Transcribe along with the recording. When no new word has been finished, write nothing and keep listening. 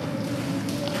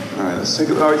All right, let's take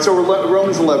a look. All right, so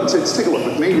Romans 11. Let's take a look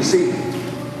with me. You see,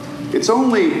 it's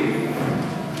only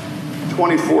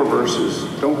 24 verses.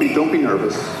 Don't be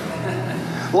nervous.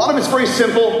 A lot of it's very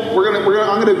simple.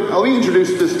 Let me introduce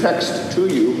this text to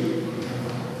you.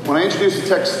 When I introduce the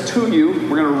text to you,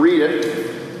 we're going to read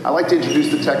it. I like to introduce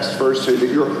the text first so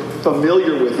that you're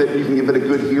familiar with it and you can give it a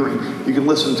good hearing. You can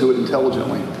listen to it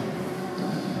intelligently.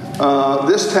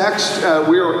 This text,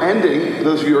 we are ending,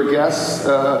 those of you who are guests,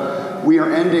 we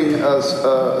are ending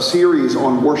a series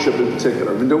on worship in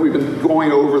particular. We've been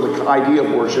going over the idea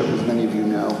of worship, as many of you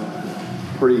know,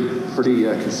 pretty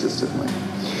consistently.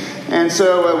 And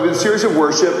so, with a series of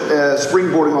worship,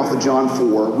 springboarding off of John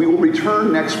 4, we will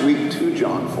return next week to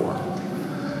John 4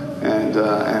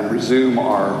 and resume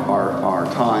our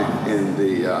time in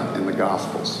the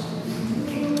Gospels.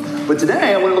 But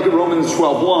today, I want to look at Romans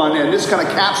 12:1, and this kind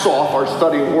of caps off our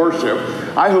study of worship.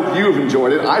 I hope you have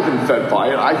enjoyed it. I've been fed by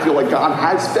it. I feel like God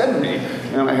has fed me,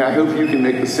 and I hope you can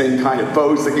make the same kind of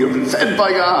boast that you've been fed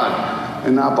by God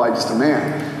and not by just a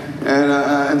man.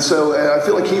 And so I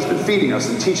feel like he's been feeding us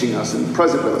and teaching us and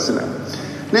present with us in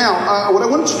it. Now, what I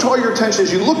want to draw your attention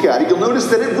as you look at it, you'll notice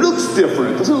that it looks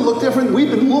different. Doesn't it look different?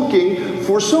 We've been looking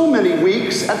for so many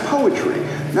weeks at poetry.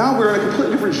 Now we're in a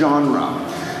completely different genre.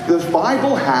 The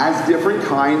Bible has different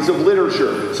kinds of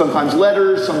literature. Sometimes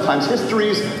letters, sometimes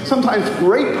histories, sometimes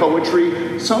great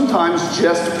poetry, sometimes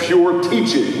just pure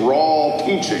teaching, raw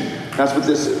teaching. That's what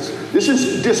this is. This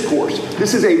is discourse.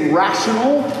 This is a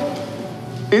rational,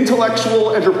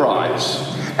 intellectual enterprise.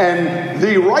 And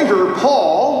the writer,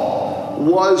 Paul,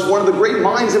 was one of the great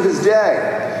minds of his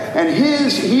day. And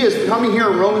he is coming here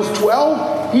in Romans 12.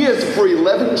 He has, for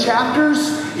 11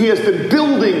 chapters, he has been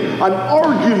building an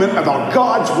argument about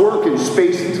God's work in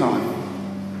space and time.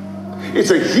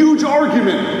 It's a huge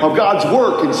argument of God's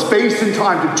work in space and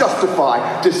time to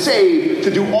justify, to save,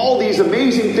 to do all these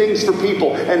amazing things for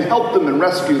people and help them and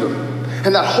rescue them.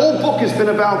 And that whole book has been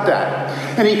about that.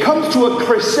 And he comes to a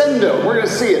crescendo. We're going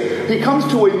to see it. He comes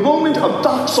to a moment of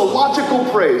doxological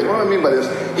praise. What do I mean by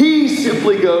this? He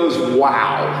simply goes,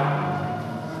 wow.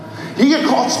 He gets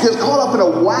caught up in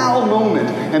a wow moment.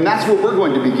 And that's where we're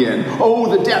going to begin. Oh,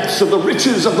 the depths of the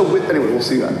riches of the wit. Anyway, we'll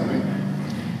see that. Right?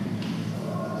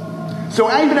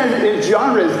 So even as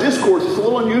genre, as discourse, it's a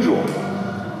little unusual.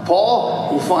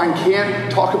 Paul, we'll find,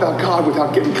 can't talk about God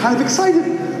without getting kind of excited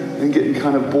and getting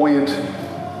kind of buoyant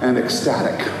and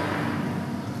ecstatic.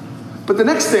 But the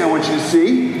next thing I want you to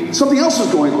see, something else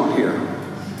is going on here.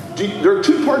 There are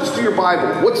two parts to your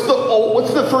Bible. What's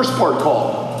the first part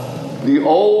called? The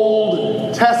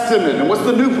Old Testament. And what's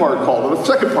the new part called? The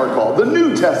second part called? The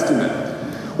New Testament.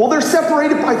 Well, they're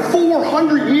separated by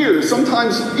 400 years,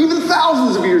 sometimes even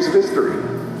thousands of years of history.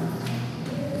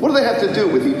 What do they have to do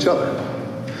with each other?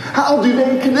 How do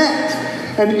they connect?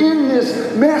 And in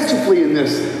this, masterfully in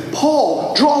this,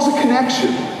 Paul draws a connection.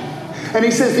 And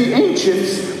he says the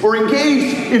ancients were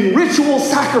engaged in ritual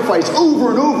sacrifice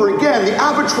over and over again. The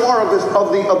abattoir of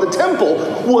the temple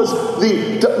was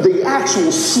the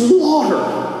actual slaughter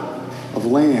of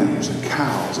lambs and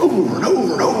cows over and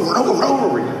over and over and over and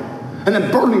over again. And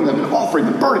then burning them and offering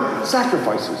them, burning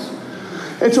sacrifices.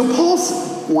 And so Paul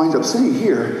winds up saying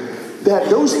here that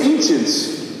those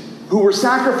ancients who were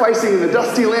sacrificing in the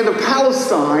dusty land of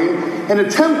Palestine in a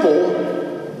temple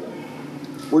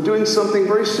were doing something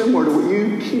very similar to what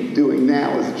you keep doing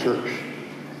now as a church.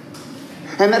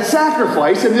 And that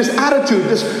sacrifice and this attitude,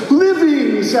 this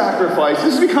living sacrifice,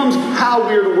 this becomes how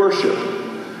we are to worship.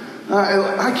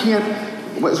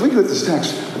 As we go with this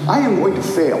text, I am going to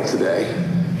fail today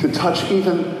to touch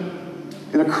even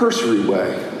in a cursory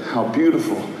way how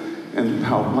beautiful and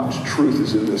how much truth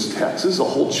is in this text. This is a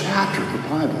whole chapter of the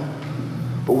Bible.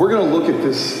 But we're going to look at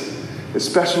this,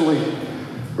 especially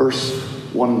verse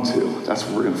 1 and 2. That's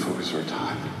where we're going to focus our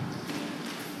time.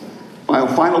 My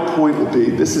final point will be,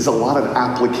 this is a lot of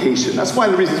application. That's one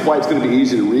of the reasons why it's going to be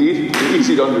easy to read,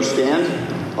 easy to understand.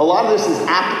 A lot of this is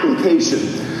application.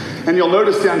 And you'll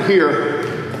notice down here,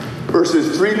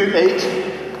 verses 3 to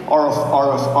 8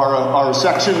 are a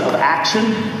section of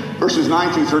action. Verses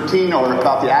 9 through 13 are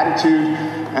about the attitude.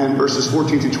 And verses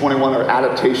 14 through 21 are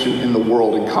adaptation in the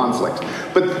world and conflict.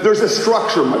 But there's a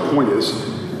structure, my point is.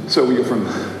 So we go from...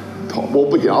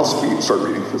 We'll begin. I'll start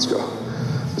reading. Let's go.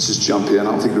 Let's just jump in. I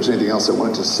don't think there's anything else I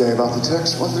wanted to say about the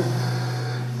text, was there?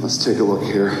 Let's take a look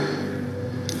here.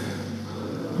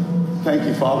 Thank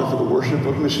you, Father, for the worship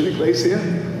of Mission Ecclesia.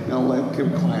 No, keep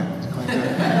it quiet.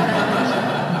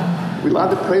 Are we allowed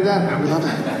to pray that? Are we allowed to?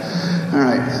 All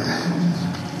right.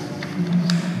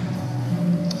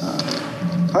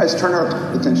 All right, let's turn our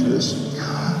attention to this.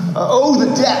 Oh,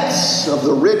 the depths of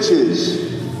the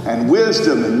riches and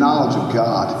wisdom and knowledge of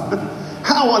God.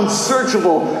 How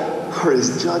unsearchable are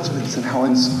his judgments and how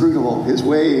inscrutable his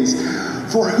ways.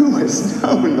 For who has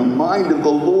known the mind of the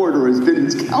Lord, or has been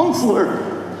his counselor?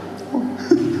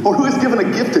 Or who has given a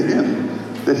gift to him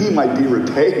that he might be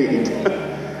repaid?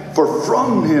 For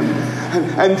from him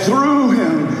and through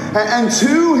him and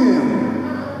to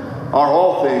him are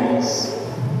all things.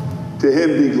 To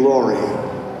him be glory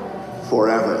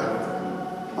forever.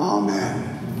 Amen.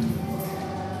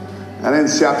 That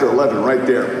ends chapter 11 right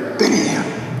there. Bam!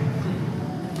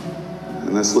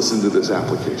 And let's listen to this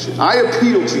application. I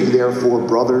appeal to you, therefore,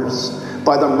 brothers,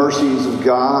 by the mercies of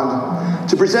God,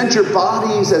 to present your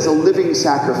bodies as a living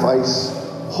sacrifice,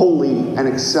 holy and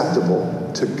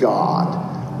acceptable to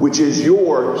God, which is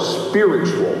your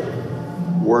spiritual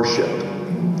worship.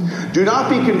 Do not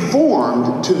be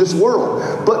conformed to this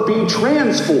world, but be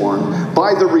transformed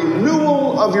by the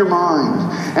renewal of your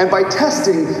mind, and by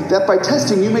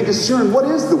testing you may discern what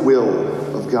is the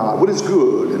will of God, what is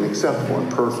good and acceptable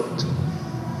and perfect.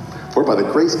 For by the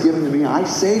grace given to me, I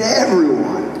say to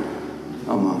everyone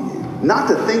among you, not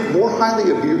to think more highly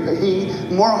of than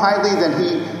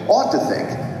he ought to think.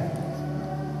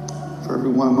 For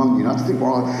everyone among you, not to think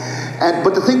more highly,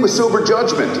 but to think with sober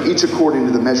judgment, each according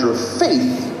to the measure of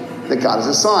faith that God has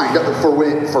assigned.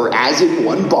 For as in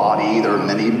one body there are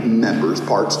many members,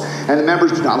 parts, and the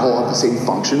members do not all have the same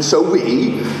function, so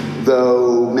we,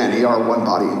 though many, are one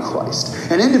body in Christ,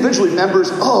 and individually members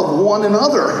of one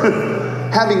another.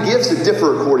 Having gifts that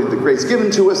differ according to the grace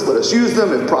given to us, let us use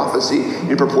them. If prophecy,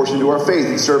 in proportion to our faith,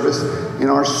 in service, in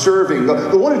our serving.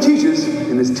 The one who teaches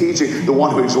in his teaching, the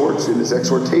one who exhorts in his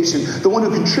exhortation, the one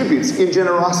who contributes in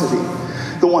generosity,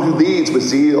 the one who leads with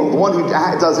zeal, the one who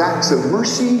does acts of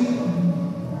mercy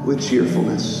with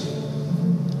cheerfulness.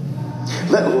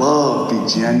 Let love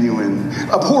be genuine.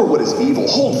 Abhor what is evil.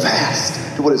 Hold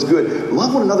fast to what is good.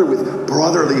 Love one another with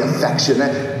brotherly affection,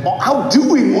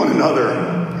 outdoing one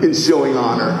another in showing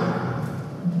honor.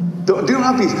 Do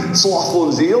not be slothful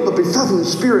in zeal, but be fervent in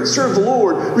spirit. Serve the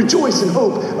Lord. Rejoice in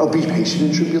hope. Be patient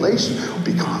in tribulation.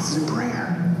 Be constant in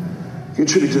prayer.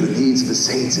 Contribute to the needs of the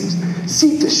saints and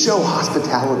seek to show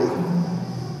hospitality.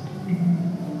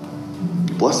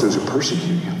 Bless those who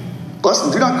persecute you. Bless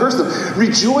them. Do not curse them.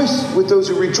 Rejoice with those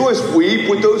who rejoice. Weep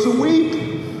with those who weep.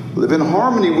 Live in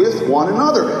harmony with one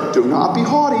another. Do not be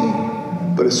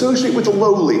haughty, but associate with the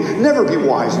lowly. Never be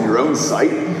wise in your own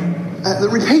sight.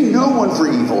 Repay no one for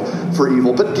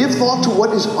evil, but give thought to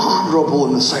what is honorable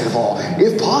in the sight of all.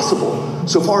 If possible,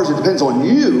 so far as it depends on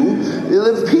you,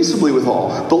 live peaceably with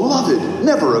all. Beloved,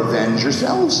 never avenge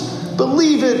yourselves, but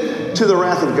leave it to the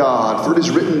wrath of God. For it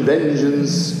is written,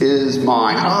 vengeance is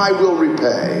mine. I will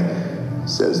repay,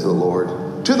 says the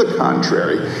Lord. To the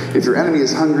contrary, if your enemy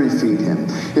is hungry, feed him.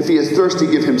 If he is thirsty,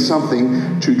 give him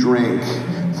something to drink.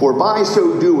 For by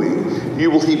so doing, you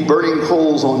will heap burning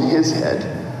coals on his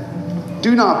head.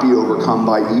 Do not be overcome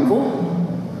by evil,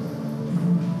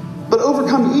 but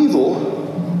overcome evil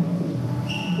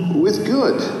with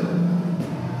good.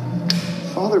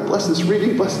 Father, bless this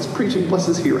reading, bless this preaching, bless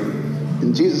this hearing.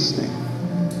 In Jesus' name,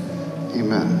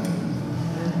 amen.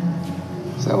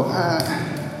 So,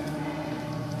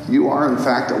 you are, in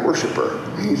fact, a worshiper.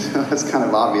 That's kind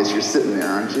of obvious. You're sitting there,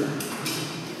 aren't you?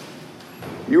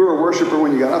 You were a worshiper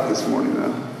when you got up this morning,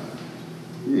 though.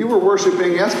 You were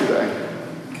worshiping yesterday.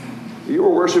 You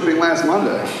were worshiping last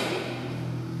Monday.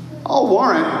 I'll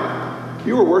warrant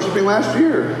you were worshiping last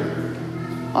year.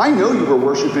 I know you were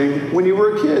worshiping when you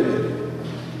were a kid.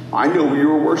 I know you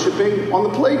were worshiping on the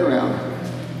playground.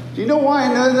 Do you know why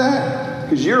I know that?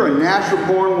 Because you're a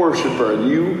natural-born worshiper.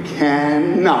 You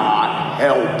cannot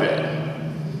help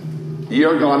it.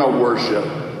 You're going to worship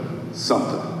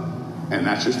something. And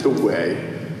that's just the way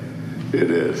it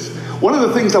is. One of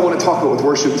the things I want to talk about with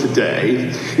worship today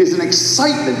is an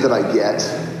excitement that I get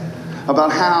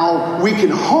about how we can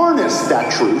harness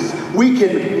that truth. We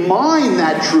can mine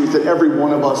that truth that every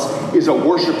one of us is a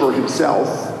worshiper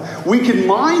himself. We can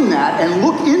mine that and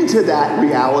look into that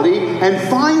reality and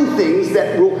find things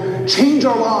that will change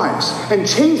our lives and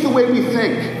change the way we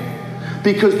think.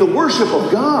 Because the worship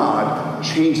of God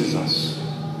changes us.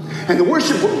 And the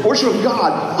worship of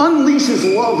God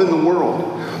unleashes love in the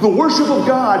world. The worship of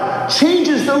God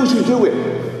changes those who do it.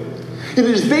 And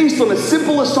it is based on a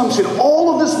simple assumption.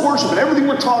 All of this worship and everything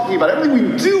we're talking about,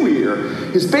 everything we do here,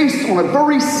 is based on a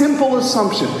very simple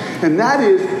assumption. And that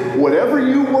is, whatever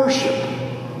you worship,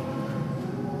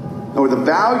 or the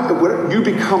value of what you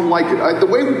become like it. The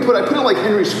way I put it like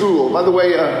Henry School. By the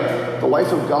way, The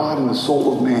Life of God and the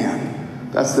Soul of Man.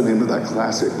 That's the name of that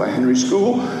classic by Henry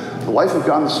School. The Life of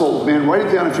God and the Soul of Man. Write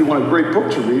it down if you want a great book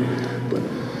to read. But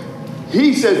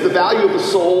He says the value of the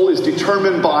soul is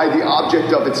determined by the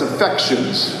object of its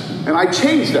affections. And I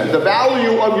changed that. The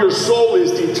value of your soul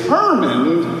is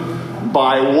determined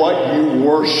by what you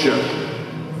worship.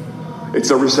 It's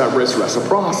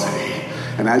reciprocity.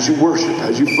 And as you worship,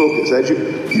 as you focus, as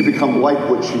you become like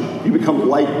what you become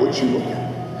like what you look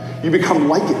at. You become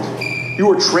like it. You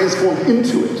are transformed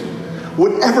into it.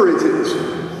 Whatever it is.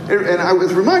 And I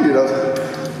was reminded of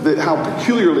how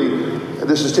peculiarly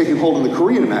this is taking hold in the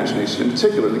Korean imagination, in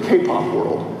particular, in the K-pop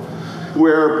world,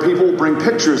 where people bring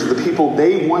pictures of the people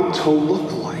they want to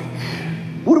look like.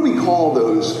 What do we call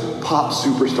those pop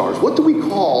superstars? What do we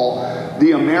call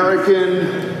the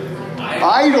American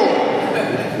Idol?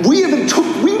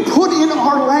 We put in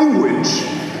our language,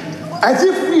 as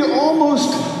if we are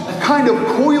almost kind of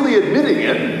coyly admitting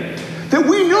it, that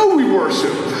we know we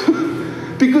worship.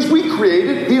 Because we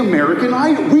created the American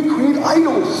Idol. We create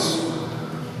idols.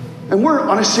 And we're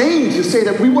unashamed to say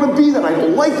that we want to be that idol,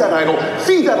 like that idol,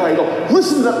 feed that idol,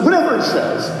 listen to that, whatever it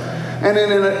says. And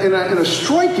in a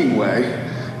striking way,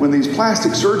 when these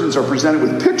plastic surgeons are presented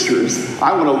with pictures,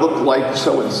 I want to look like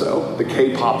so-and-so, the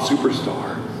K-pop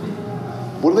superstar.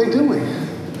 What are they doing?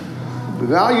 The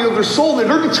value of their soul, they're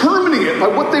determining it by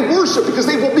what they worship, because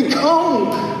they will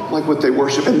become like what they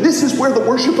worship. And this is where the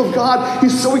worship of God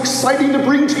is so exciting to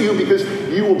bring to you, because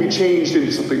you will be changed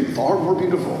into something far more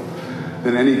beautiful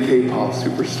than any K-pop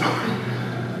superstar.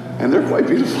 And they're quite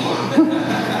beautiful.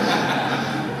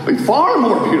 Like, far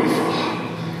more beautiful.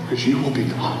 Because you will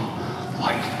become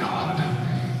like God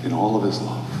in all of his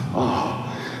love.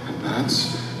 Oh, and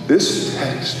this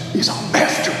text is a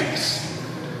masterpiece.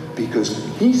 Because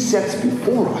he sets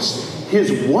before us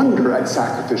his wonder at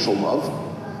sacrificial love.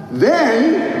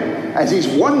 Then, as he's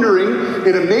wondering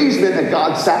in amazement at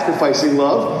God's sacrificing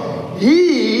love,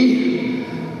 he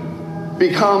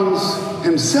becomes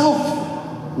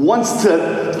himself, wants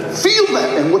to feel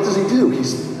that. And what does he do?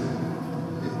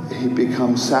 He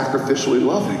becomes sacrificially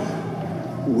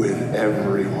loving with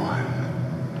everyone.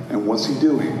 And what's he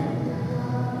doing?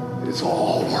 It's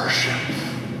all worship.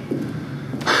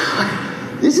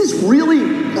 This is really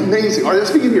amazing. All right,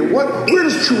 let's begin here. Where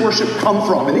does true worship come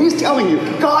from? And he's telling you,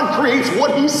 God creates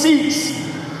what he seeks.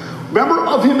 Remember,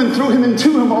 of him and through him and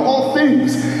to him are all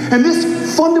things. And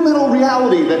this fundamental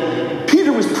reality that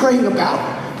Peter was praying about.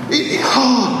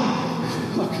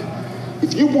 Look,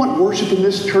 if you want worship in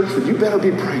this church, then you better be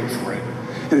praying for it.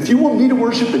 And if you want me to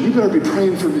worship, then you better be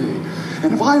praying for me.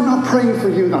 And if I'm not praying for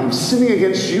you, then I'm sinning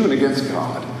against you and against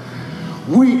God.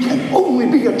 We can only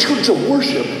be a church of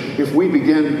worship if we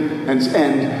begin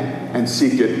and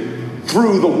seek it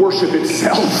through the worship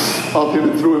itself of him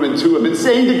and through him and to him, and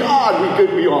saying to God,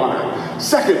 we honor.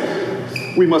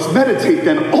 Second, we must meditate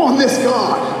then on this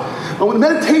God. And when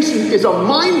meditation is a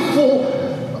mindful,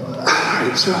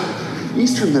 so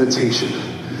Eastern meditation.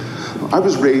 I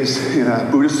was raised in a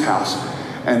Buddhist house,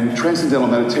 and transcendental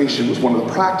meditation was one of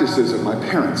the practices of my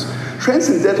parents.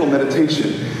 Transcendental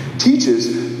meditation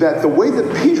teaches that the way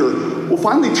that Peter will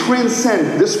finally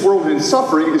transcend this world in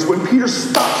suffering is when Peter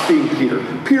stops being Peter.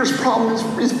 Peter's problem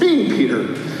is being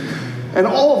Peter. And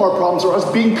all of our problems are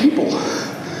us being people.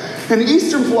 And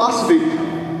Eastern philosophy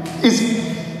is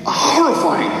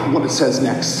horrifying what it says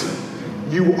next.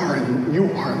 You are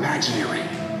imaginary.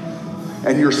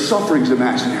 And your suffering's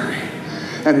imaginary.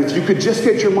 And if you could just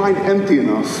get your mind empty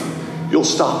enough, you'll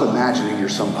stop imagining you're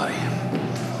somebody.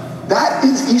 That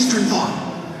is Eastern thought.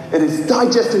 And it's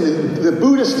digested in the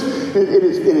Buddhist, it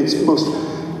is in its most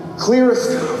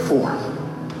clearest form.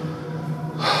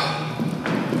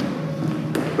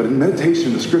 But in meditation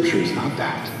in the scripture, it's not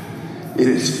that. It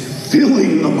is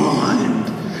filling the mind.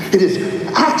 It is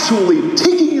actually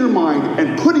taking your mind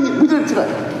and putting it, we did it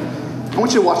today. I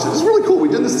want you to watch this. This is really cool. We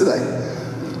did this today.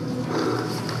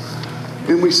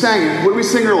 And we sang it. What did we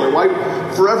sing earlier? Why?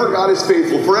 Forever God is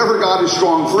faithful. Forever God is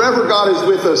strong. Forever God is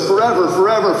with us. Forever,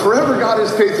 forever, forever God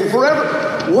is faithful. Forever.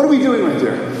 What are we doing right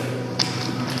there?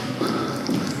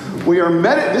 We are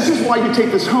This is why you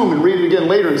take this home and read it again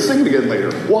later and sing it again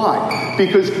later. Why?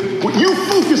 Because what you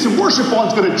focus and worship on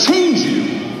is going to change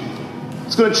you.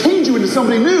 It's going to change you into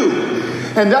somebody new.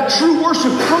 And that true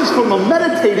worship comes from a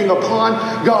meditating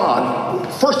upon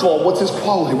God. First of all, what's his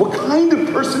quality? What kind of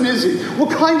person is he? What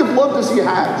kind of love does he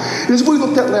have? And this is what we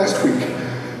looked at last week.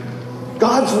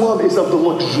 God's love is of the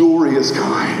luxurious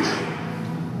kind.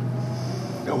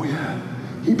 Oh yeah.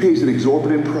 He pays an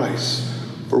exorbitant price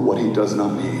for what he does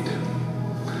not need.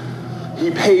 He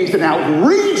pays an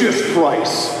outrageous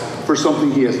price for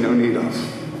something he has no need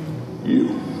of.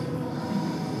 You.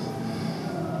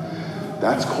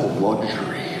 That's called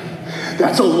luxury.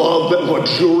 That's a love that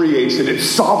luxuriates in its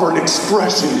sovereign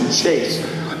expression and chase.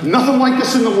 Nothing like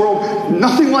this in the world.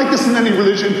 Nothing like this in any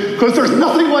religion. Because there's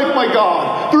nothing like my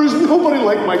God. There is nobody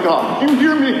like my God. You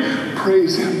hear me?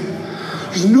 Praise him.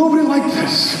 There's nobody like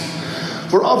this.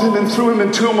 For of him and through him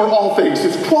and to him are all things.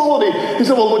 His quality is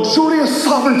of a luxurious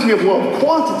sovereignty of love.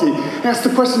 Quantity. Ask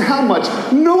the question, how much?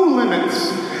 No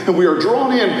limits. And we are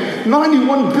drawn in.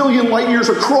 91 billion light years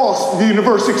across the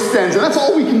universe extends. And that's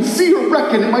all we can see or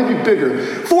reckon. It might be bigger.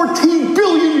 14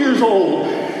 billion years old.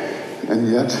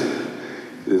 And yet,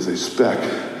 it is a speck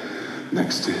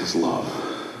next to his love.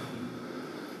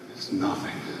 It's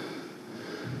nothing.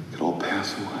 It could all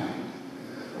pass away.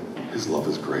 His love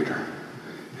is greater.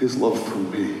 His love for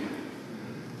me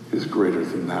is greater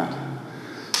than that.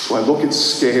 So I look at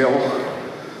scale.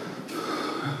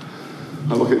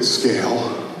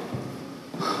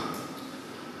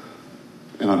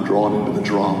 And I'm drawn into the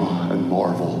drama and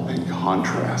marvel and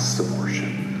contrasts of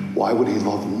worship. Why would he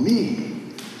love me?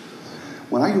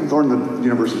 When I learn the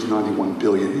universe is 91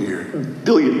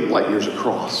 billion light years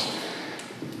across,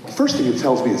 the first thing it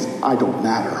tells me is I don't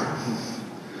matter.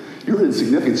 You're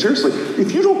insignificant. Seriously,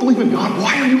 if you don't believe in God,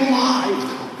 why are you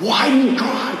alive? Why do you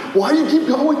try? Why do you keep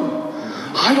going?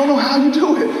 I don't know how you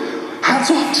do it. Hats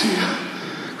off to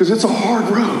you, because it's a hard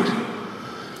road.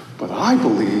 But I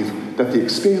believe that the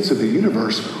expanse of the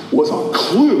universe was a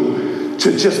clue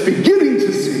to just beginning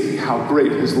to see how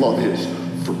great his love is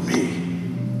for me.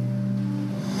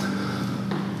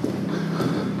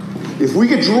 If we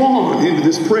get drawn into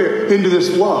this prayer, into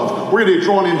this love, we're going to get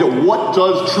drawn into what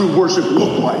does true worship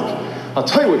look like. I'll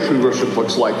tell you what true worship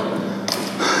looks like.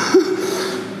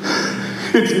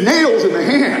 It's nails in the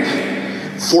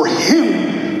hand. For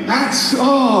him, that's,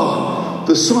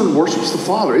 the Son worships the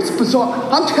Father. It's bizarre.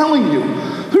 I'm telling you,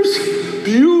 there's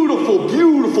beautiful,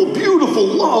 beautiful, beautiful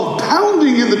love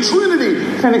pounding in the Trinity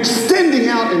and extending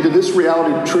out into this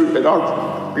reality of truth in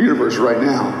our universe right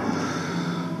now.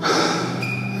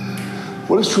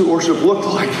 What does true worship look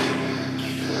like?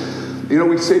 You know,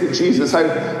 we say to Jesus,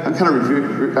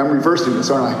 I'm reversing this,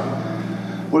 aren't I?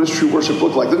 What does true worship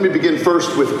look like? Let me begin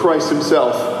first with Christ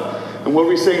himself. And what are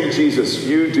we saying to Jesus?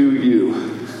 You do you.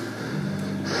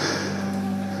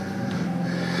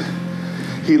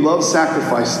 He loves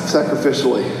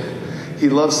sacrificially. He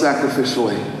loves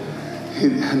sacrificially.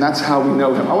 And that's how we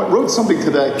know him. I wrote something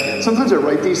today. Sometimes I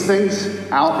write these things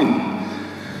out.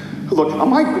 And look,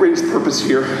 my greatest purpose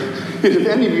here is if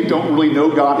any of you don't really know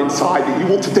God inside, that you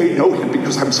will today know him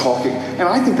because I'm talking. And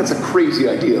I think that's a crazy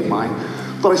idea of mine.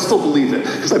 But I still believe it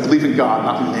because I believe in God,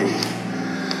 not in me.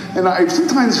 And I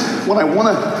sometimes, when I want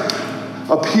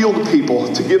to appeal to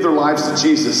people to give their lives to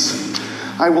Jesus,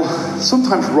 I will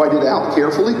sometimes write it out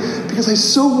carefully because I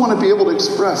so want to be able to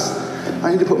express.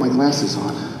 I need to put my glasses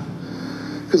on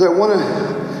because I want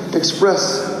to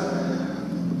express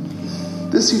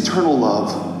this eternal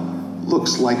love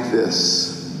looks like this.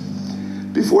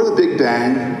 Before the Big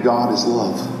Bang, God is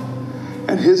love.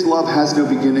 And his love has no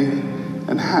beginning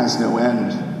and has no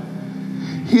end.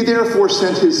 He therefore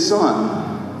sent his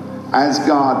Son, as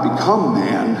God become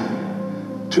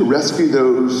man, to rescue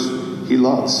those he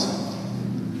loves.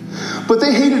 But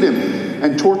they hated him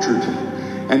and tortured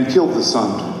and killed the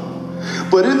Son.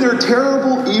 But in their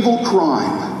terrible evil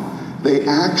crime, they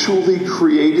actually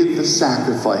created the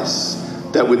sacrifice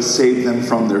that would save them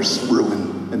from their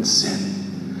ruin and sin.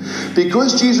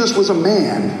 Because Jesus was a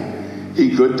man,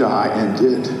 he could die and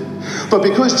did. But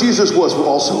because Jesus was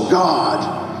also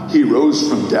God, he rose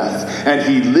from death and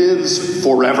he lives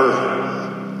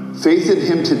forever. Faith in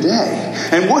him today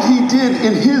and what he did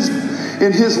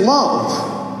in his love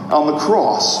on the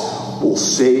cross will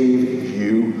save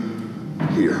you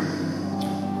here.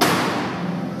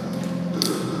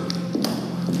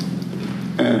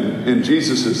 And in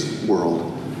Jesus'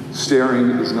 world,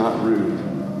 staring is not rude.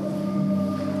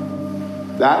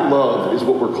 That love is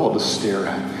what we're called to stare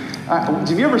at.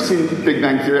 Have you ever seen Big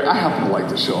Bang Theory? I happen to like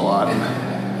the show a lot.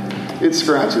 It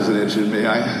scratches an itch in me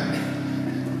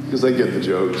because I get the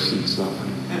jokes and stuff.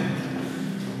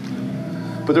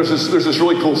 But there's this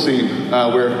really cool scene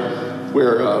where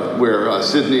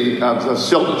Sydney,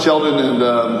 Sheldon, and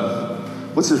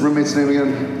what's his roommate's name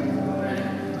again?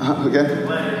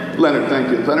 Okay, Leonard. Thank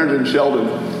you. Leonard and Sheldon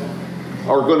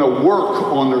are going to work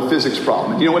on their physics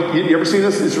problem. And you know what? You ever seen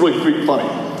this? It's really funny.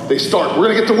 They start. We're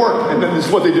going to get to work, and then this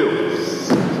is what they do.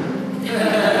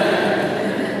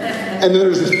 And then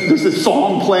there's this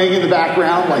song playing in the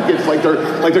background, like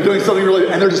they're doing something really,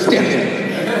 and they're just standing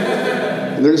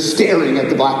there. And they're just staring at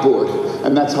the blackboard,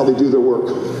 and that's how they do their work.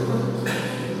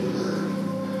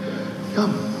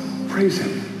 Come, praise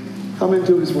him. Come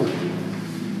into his work.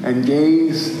 And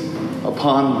gaze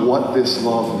upon what this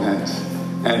love meant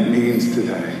and means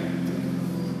today.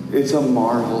 It's a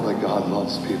marvel that God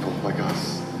loves people like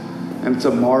us. And it's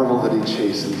a marvel that he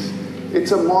chastens.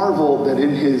 It's a marvel that in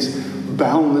his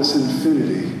boundless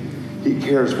infinity, he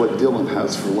cares what Dylan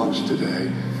has for lunch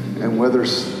today and whether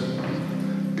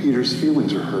Peter's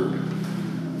feelings are hurt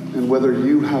and whether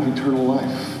you have eternal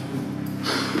life.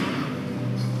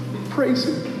 Praise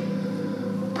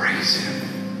him. Praise him.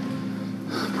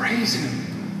 Praise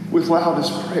him with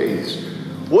loudest praise.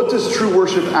 What does true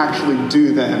worship actually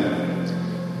do then?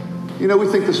 You know, we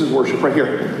think this is worship right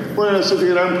here. We're going to sit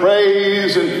together and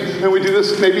praise, and we do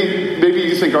this. Maybe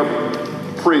you think our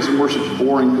praise and worship is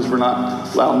boring because we're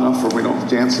not loud enough or we don't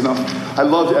dance enough. I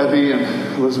loved Evie and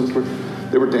Elizabeth.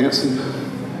 They were dancing.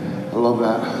 I love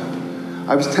that.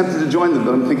 I was tempted to join them,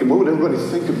 but I'm thinking, what would everybody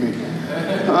think of me?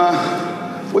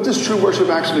 What does true worship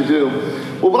actually do?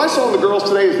 Well, what I saw in the girls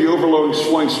today is the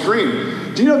overflowing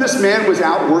stream. Do you know this man was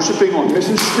out worshiping on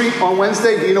Mission Street on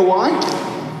Wednesday? Do you know why?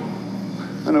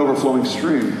 An overflowing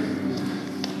stream.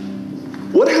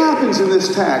 What happens in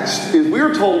this text is we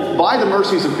are told by the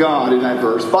mercies of God in that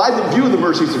verse, by the view of the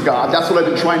mercies of God. That's what I've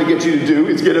been trying to get you to do,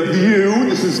 is get a view.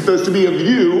 This is supposed to be a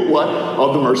view, what?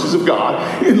 Of the mercies of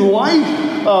God. In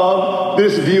light of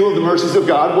this view of the mercies of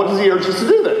God, what does he urge us to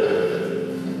do then?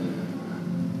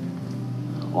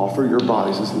 Offer your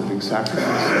bodies as living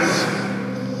sacrifices.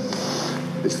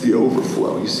 It's the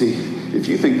overflow. You see, if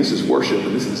you think this is worship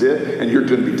and this is it, and you're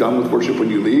going to be done with worship when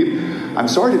you leave, I'm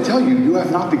sorry to tell you, you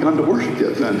have not begun to worship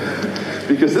yet then.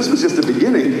 Because this was just the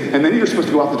beginning, and then you're supposed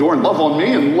to go out the door and love on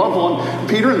me and love on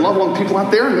Peter and love on people out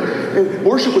there. And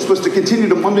worship was supposed to continue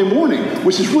to Monday morning,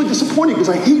 which is really disappointing because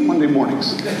I hate Monday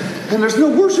mornings. And there's no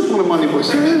worship on a Monday morning.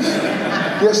 There is.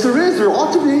 Yes, there is. There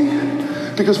ought to be.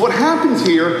 Because what happens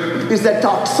here is that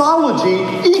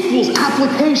doxology equals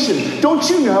application. Don't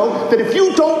you know that if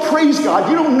you don't praise God,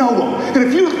 you don't know him? And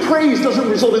if your praise doesn't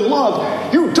result in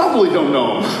love, you doubly don't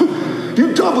know him.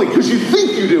 You doubly, because you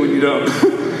think you do and you don't.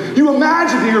 You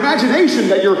imagine in your imagination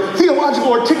that your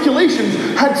theological articulations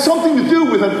had something to do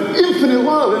with an infinite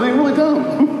love, and they really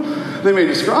don't. They may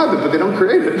describe it, but they don't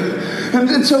create it.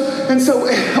 And so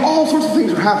all sorts of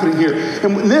things are happening here.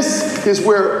 And this is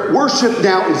where worship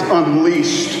now is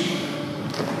unleashed.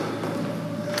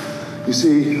 You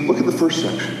see, look at the first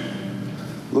section.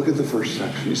 Look at the first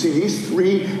section. You see, these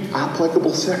three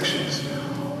applicable sections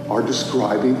are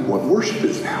describing what worship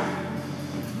is now.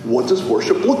 What does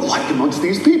worship look like amongst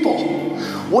these people?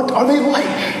 What are they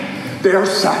like? They are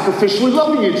sacrificially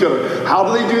loving each other. How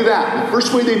do they do that? The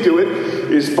first way they do it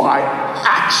is by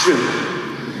action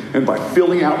and by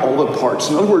filling out all the parts.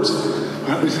 In other words,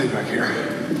 let me say back here.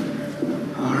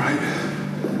 All right.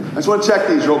 I just want to check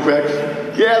these real quick.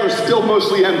 Yeah, they're still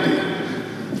mostly empty.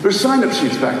 There's sign-up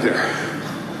sheets back there.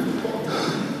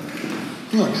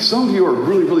 Look, some of you are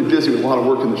really, really busy with a lot of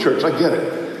work in the church. I get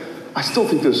it. I still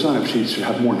think those sign-up sheets should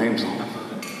have more names on them.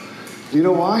 Do you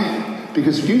know why?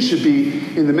 Because you should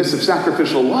be in the midst of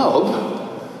sacrificial love,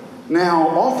 now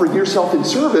offering yourself in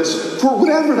service for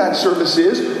whatever that service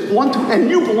is. And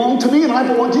you belong to me and I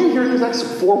belong to you. Here, that's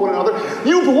for one another.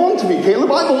 You belong to me,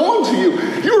 Caleb. I belong to you.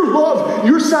 Your love,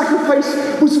 your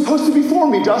sacrifice was supposed to be for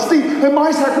me, Dusty. And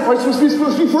my sacrifice was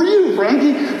supposed to be for you,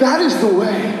 Frankie. That is the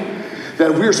way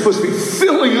that we're supposed to be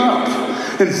filling up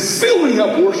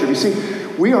worship. You see,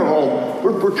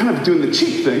 we're kind of doing the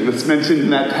cheat thing that's mentioned in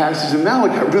that passage in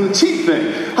Malachi. We're doing the cheat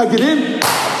thing. I get in,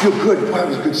 I feel good. Boy, that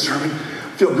was a good sermon.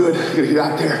 I feel good. I'm going to get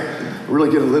out there. I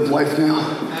really get to live life now.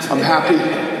 I'm happy.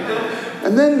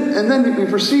 And then we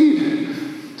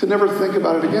proceed to never think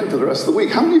about it again for the rest of the week.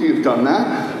 How many of you have done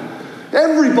that?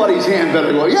 Everybody's hand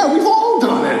better go, yeah, we've all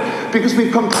done it. Because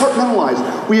we've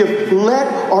compartmentalized. We have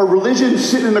let our religion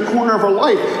sit in the corner of our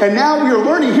life. And now we are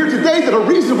learning here today that a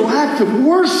reasonable act of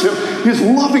worship is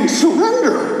loving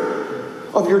surrender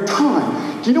of your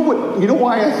time. Do you know what? You know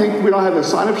why I think we don't have the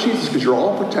sign-up sheets? It's because you're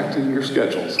all protecting your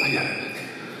schedules. I get it.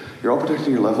 You're all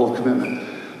protecting your level of commitment.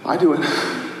 I do it.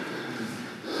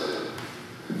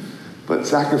 But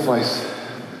sacrifice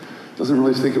doesn't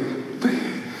really think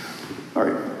of... All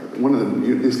right. One of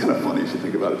them is kind of funny if you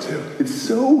think about it too. It's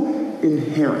so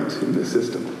inherent in the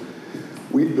system.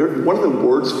 One of the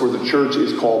words for the church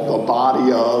is called the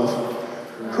body of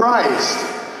Christ.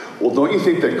 Well, don't you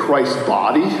think that Christ's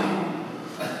body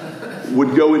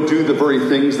would go and do the very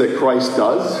things that Christ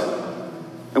does?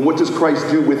 And what does Christ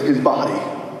do with his body?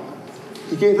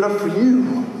 He gave it up for you.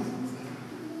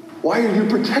 Why are you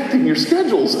protecting your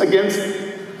schedules against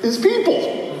his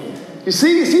people? You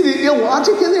see the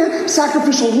illogic in there?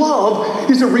 Sacrificial love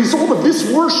is a result of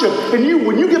this worship. And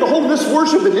when you get a hold of this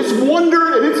worship and its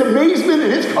wonder and its amazement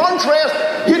and its contrast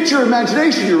hits your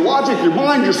imagination, your logic, your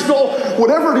mind, your skull,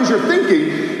 whatever it is you're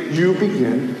thinking, you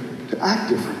begin to act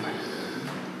differently.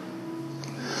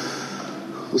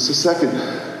 The second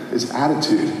is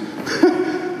attitude.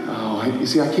 You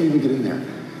see, I can't even get in there.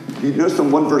 You notice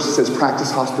in one verse it says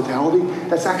practice hospitality.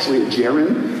 That's actually a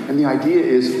gerund, and the idea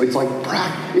is it's like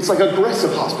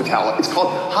aggressive hospitality. It's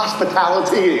called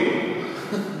hospitality.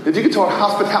 If you could talk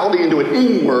hospitality into an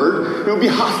ing word, it would be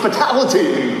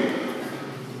hospitality.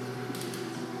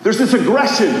 There's this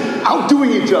aggression,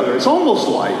 outdoing each other. It's almost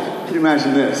like, can you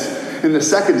imagine this? In the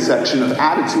second section of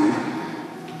attitude,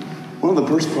 one of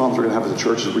the first problems we're going to have as a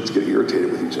church is we just get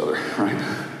irritated with each other, right?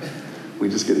 We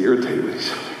just get irritated with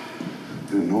each other.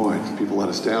 And annoyed. People let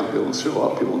us down. People don't show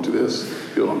up. People don't do this.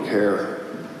 People don't care.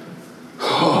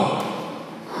 How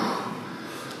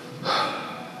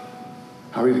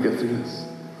are we going to get through this?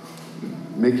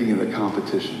 Making it a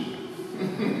competition.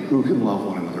 Who can love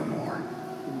one another more?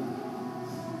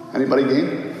 Anybody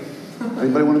game?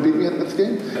 Anybody want to beat me at this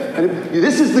game?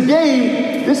 This is the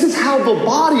game. This is how the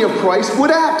body of Christ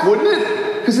would act, wouldn't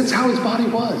it? Because it's how his body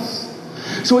was.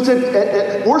 So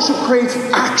worship creates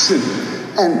action,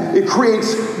 and it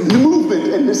creates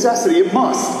movement and necessity. It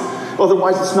must.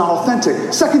 Otherwise, it's not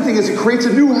authentic. Second thing is it creates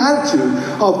a new attitude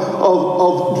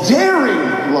of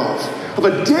daring love, of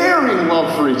a daring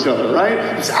love for each other,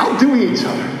 right? It's outdoing each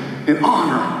other in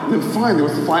honor. And then finally,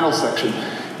 what's the final section?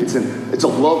 It's a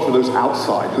love for those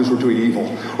outside, those who are doing evil.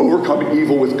 Overcoming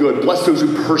evil with good. Bless those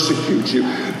who persecute you.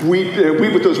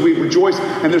 Weep with those who rejoice.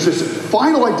 And there's this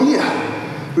final idea.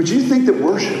 Would you think that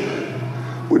worship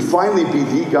would finally be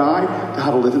the guide to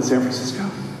how to live in San Francisco?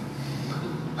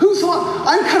 Who thought?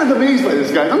 I'm kind of amazed by this,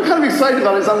 guys. I'm kind of excited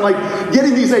about it as I'm like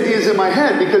getting these ideas in my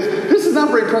head because this is not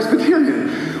very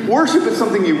Presbyterian. Worship is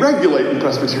something you regulate in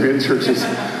Presbyterian churches.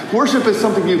 Worship is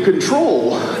something you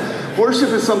control. Worship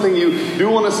is something you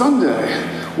do on a Sunday.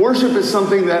 Worship is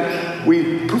something that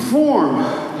we perform.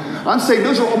 I'm saying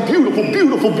those are all beautiful,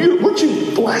 beautiful, beautiful. Weren't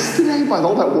you blessed today by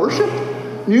all that worship?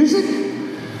 Music?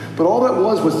 But all that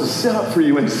was to set up for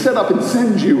you and set up and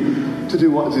send you to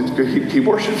do what? To keep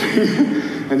worshiping.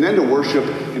 And then to worship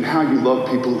in how you love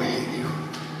people who hate you.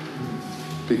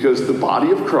 Because the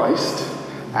body of Christ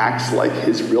acts like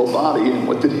his real body. And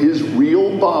what did his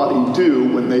real body do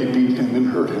when they beat him and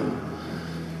hurt him?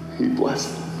 He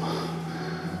blessed them.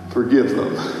 Forgive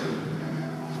them,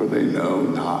 for they know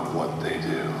not what they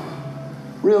do.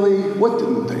 Really? What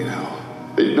didn't they know?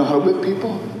 They didn't know how to whip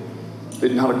people? They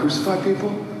didn't know how to crucify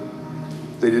people?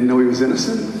 They didn't know he was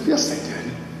innocent? Yes, they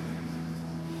did.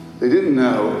 They didn't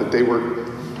know that they were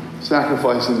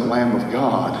sacrificing the Lamb of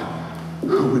God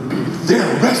who would be their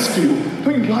rescue.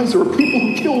 Don't you realize there are people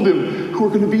who killed him who are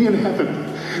going to be in heaven,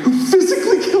 who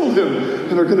physically killed him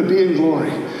and are going to be in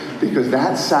glory? Because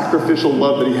that sacrificial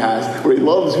love that he has, where he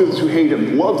loves those who hate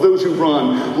him, loves those who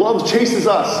run, love chases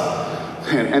us.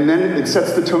 And then it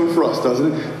sets the tone for us,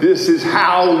 doesn't it? This is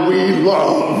how we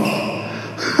love.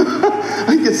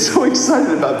 I get so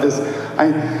excited about this. I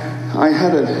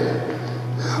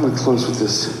would close with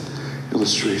this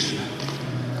illustration.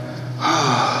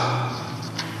 I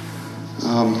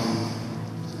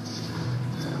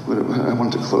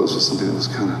wanted to close with something that was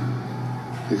kind of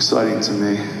exciting to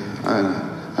me.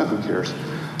 Who cares?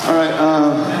 All right.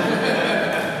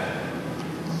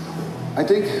 I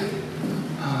think,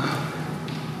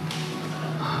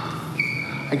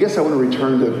 I guess I want to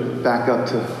return back up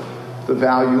to the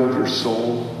value of your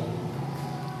soul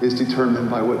is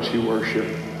determined by what you worship.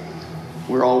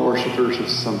 We're all worshipers of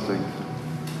something.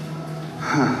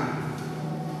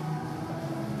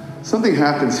 Something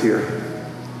happens here.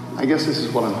 I guess this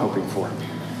is what I'm hoping for.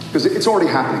 Because it's already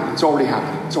happening. It's already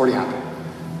happening. It's already happening.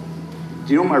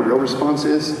 Do you know what my real response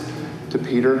is to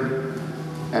Peter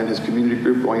and his community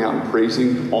group going out and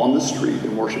praising on the street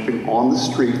and worshiping on the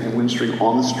street and ministering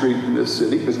on the street in this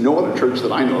city? Because no other church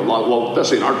that I know, well,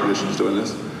 especially in our tradition, is doing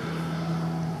this.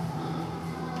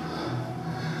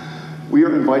 We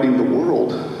are inviting the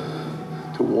world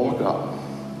to walk up.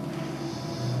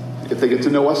 If they get to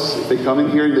know us, if they come in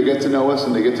here and they get to know us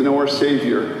and they get to know our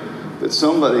Savior, that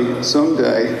somebody,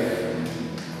 someday,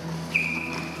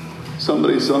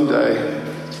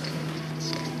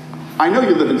 I know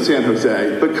you live in San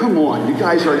Jose, but come on, you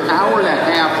guys are an hour and a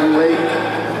half late.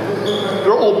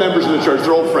 They're old members of the church,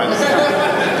 they're old friends.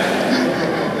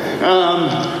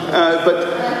 But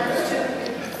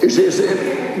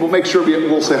we'll make sure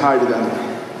we'll say hi to them.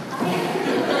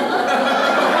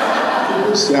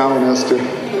 Sal and Esther.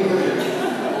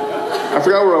 I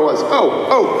forgot where I was.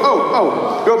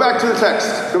 Oh. Go back to the text.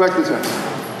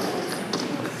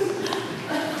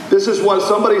 This is what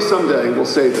somebody someday will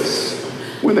say this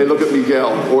when they look at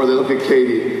Miguel, or they look at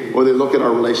Katie, or they look at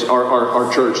our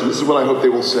church. And this is what I hope they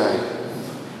will say.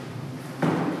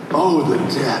 Oh, the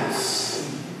depths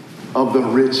of the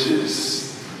riches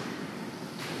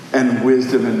and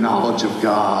wisdom and knowledge of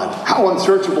God. How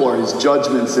unsearchable are his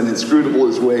judgments and inscrutable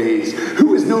his ways.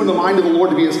 Who has known the mind of the Lord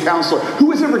to be his counselor?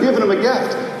 Who has ever given him a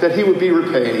gift that he would be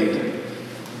repaid?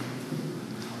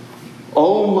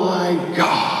 Oh my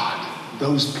God,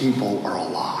 those people are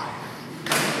alive.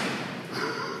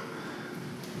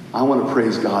 I want to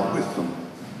praise God with them.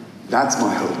 That's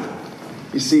my hope.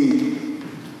 You see,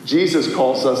 Jesus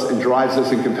calls us and drives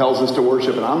us and compels us to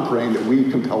worship, and I'm praying that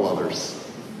we compel others.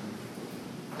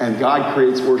 And God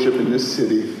creates worship in this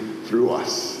city through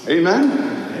us. Amen?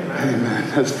 Amen.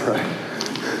 Amen. Let's pray.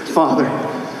 Father,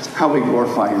 how we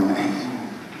glorify your name.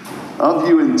 Of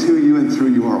you and to you and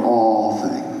through you are all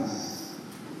things.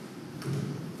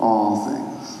 All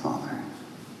things, Father.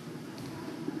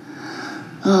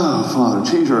 Oh, Father,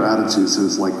 change our attitudes so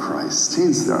it's like Christ.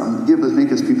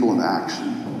 Make us people of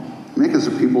action. Make us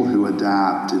a people who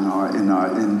adapt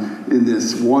in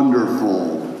this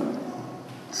wonderful,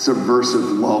 subversive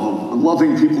love of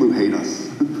loving people who hate us.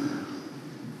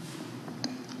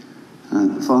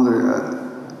 And Father,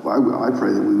 I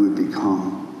pray that we would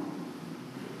become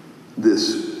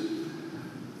this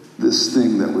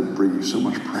thing that would bring you so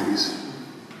much praise.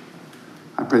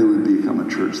 I pray that we would become a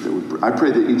church that would. I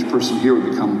pray that each person here would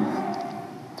become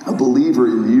a believer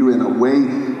in you in a way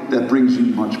that brings you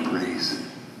much praise.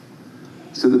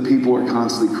 So that people are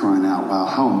constantly crying out, wow,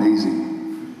 how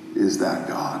amazing is that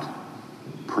God?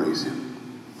 Praise him.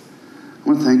 I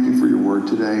want to thank you for your word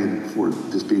today and for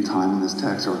just being time in this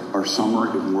text, our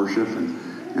summer in worship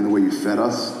and the way you fed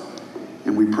us.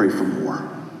 And we pray for more.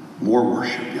 More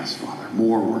worship, yes, Father.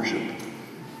 More worship.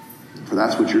 For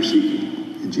that's what you're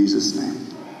seeking. In Jesus' name.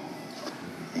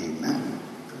 Amen.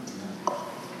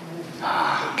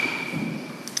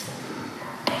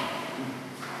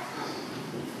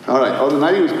 All right. On the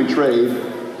night he was betrayed,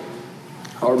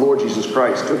 our Lord Jesus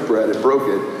Christ took bread and broke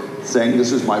it, saying,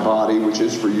 "This is my body, which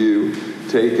is for you.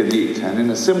 Take and eat." And in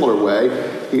a similar way,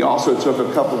 he also took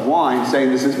a cup of wine,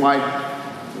 saying, "This is my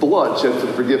blood shed for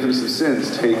the forgiveness of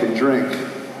sins. Take and drink."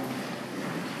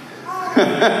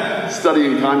 Study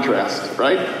in contrast,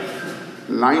 right?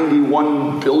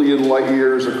 91 billion light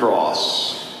years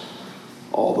across.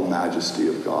 All the majesty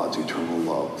of God's eternal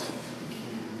love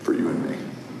for you and me.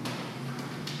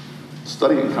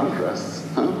 Study in contrasts,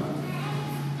 huh?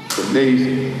 It's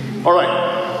amazing. All right.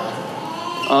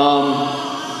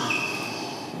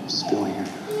 Spilling here.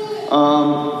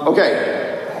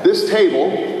 Okay. This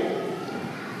table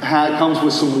comes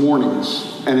with some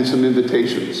warnings and some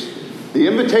invitations. The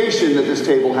invitation that this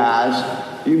table has,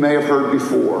 you may have heard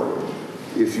before.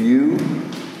 If you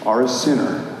are a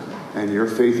sinner and your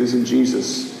faith is in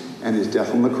Jesus and his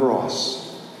death on the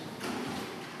cross,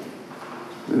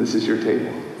 then this is your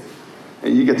table.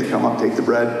 And you get to come up, take the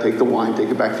bread, take the wine, take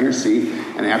it back to your seat,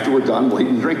 and after we're done, wait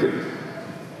and drink it.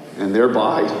 And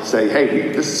thereby say,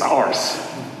 hey, this is ours.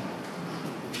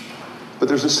 But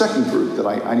there's a second group that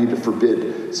I need to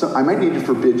forbid. So I might need to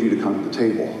forbid you to come to the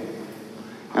table.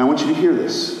 And I want you to hear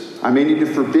this. I may need to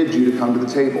forbid you to come to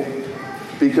the table.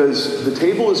 Because the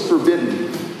table is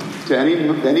forbidden to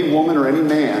any woman or any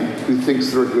man who thinks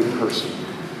they're a good person.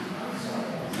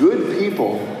 Good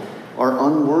people are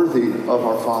unworthy of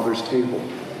our Father's table.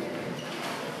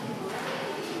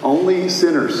 Only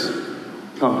sinners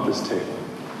come to this table.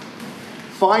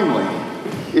 Finally,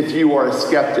 if you are a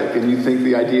skeptic and you think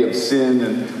the idea of sin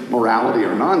and morality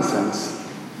are nonsense,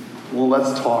 well,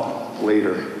 let's talk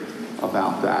later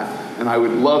about that. And I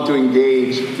would love to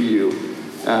engage you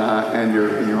and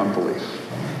your unbelief.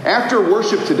 After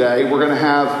worship today, we're going to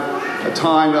have a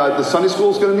time. The Sunday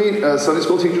school is going to meet. Sunday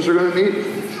school teachers are going to meet.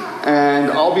 And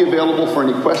I'll be available for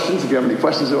any questions. If you have any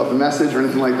questions about the message or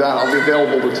anything like that, I'll be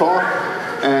available to talk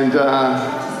and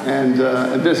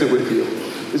visit with you.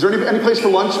 Is there any place for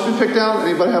lunch been picked out?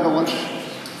 Anybody have a lunch?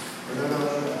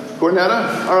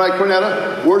 Cornetta? All right,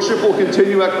 Cornetta. Worship will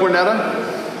continue at Cornetta.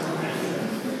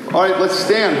 All right, let's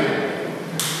stand.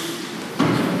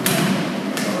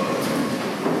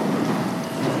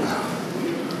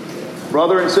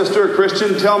 Brother and sister,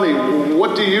 Christian, tell me,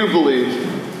 what do you believe?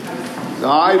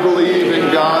 I believe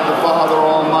in God the Father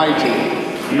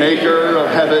Almighty, maker of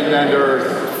heaven and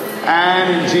earth,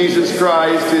 and in Jesus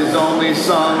Christ, his only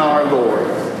Son, our Lord,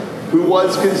 who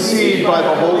was conceived by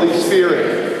the Holy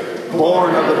Spirit,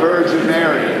 born of the Virgin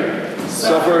Mary,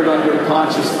 suffered under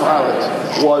Pontius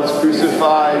Pilate, was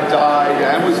crucified, died,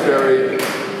 and was buried.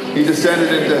 He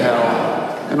descended into hell.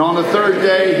 And on the third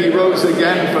day, he rose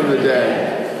again from the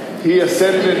dead. He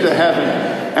ascended into heaven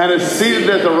and is seated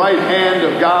at the right hand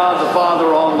of God the Father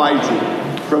Almighty.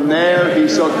 From there he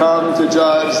shall come to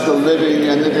judge the living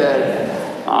and the dead.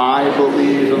 I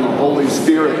believe in the Holy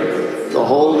Spirit, the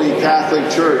Holy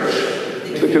Catholic Church,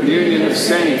 the communion of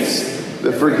saints,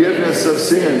 the forgiveness of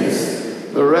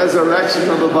sins, the resurrection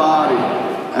of the body,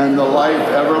 and the life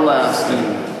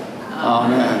everlasting.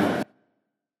 Amen.